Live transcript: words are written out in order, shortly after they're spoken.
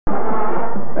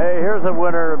here's a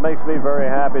winner. It makes me very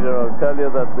happy to tell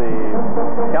you that the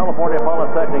California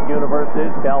Polytechnic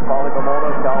Universities, Cal Poly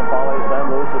Pomona, Cal Poly San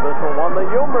Luis Obispo, won the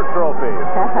Humor Trophy,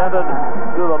 presented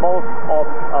to the most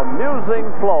amusing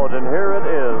float. And here it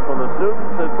is from the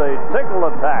students. It's a tickle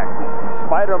attack.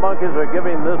 Spider monkeys are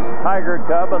giving this tiger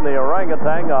cub and the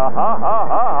orangutan a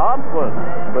ha-ha-ha twist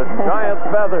with giant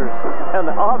feathers and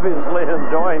obviously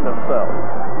enjoying themselves.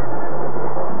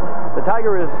 The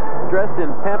tiger is dressed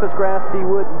in pampas grass,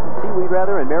 seaweed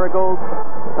and marigolds,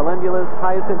 calendulas,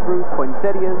 hyacinth root,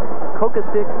 poinsettias, coca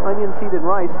sticks, onion seed, and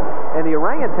rice. And the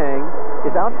orangutan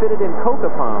is outfitted in coca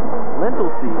palm,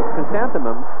 lentil seed,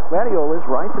 chrysanthemums, gladiolas,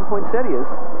 rice, and poinsettias.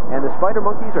 And the spider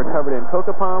monkeys are covered in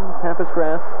coca palm, pampas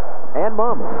grass, and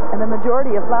mums. And the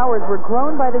majority of flowers were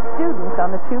grown by the students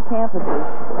on the two campuses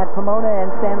at Pomona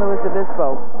and San Luis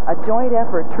Obispo. A joint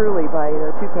effort, truly, by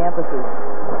the two campuses.